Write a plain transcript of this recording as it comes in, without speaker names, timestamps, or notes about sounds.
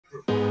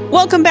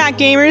Welcome back,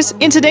 gamers!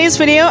 In today's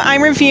video,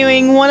 I'm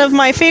reviewing one of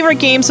my favorite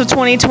games of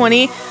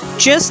 2020,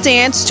 Just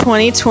Dance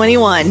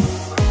 2021.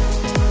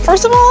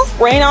 First of all,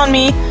 Rain on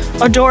Me,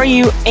 Adore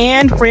You,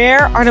 and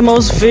Rare are the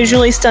most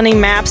visually stunning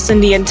maps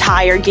in the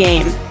entire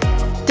game.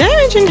 Did I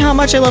mention how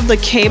much I love the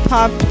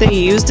K-pop they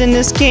used in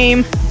this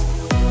game?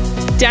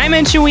 Did I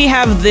mention we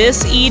have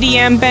this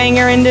EDM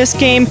banger in this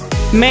game?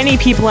 Many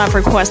people have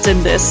requested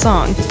this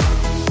song.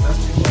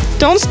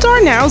 Don't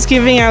Start Now is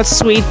giving out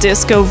sweet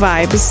disco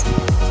vibes.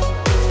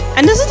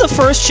 And this is the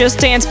first Just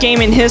Dance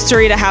game in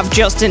history to have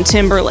Justin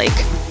Timberlake.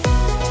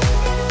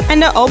 And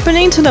the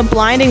opening to the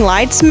Blinding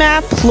Lights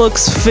map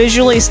looks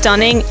visually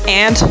stunning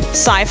and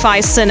sci-fi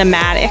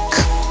cinematic.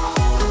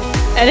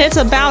 And it's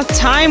about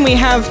time we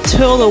have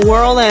Till the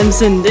World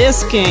Ends in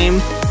this game.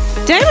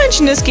 Did I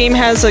mention this game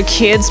has a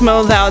kids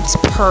mode that's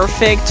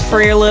perfect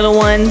for your little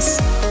ones?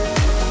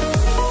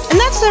 And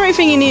that's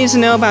everything you need to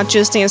know about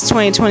Just Dance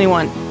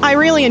 2021. I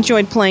really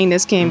enjoyed playing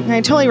this game, and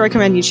I totally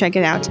recommend you check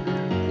it out.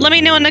 Let me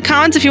know in the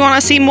comments if you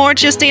want to see more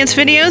Just Dance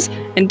videos,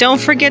 and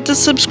don't forget to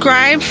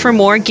subscribe for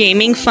more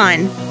gaming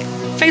fun.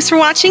 Thanks for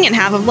watching and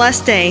have a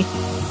blessed day.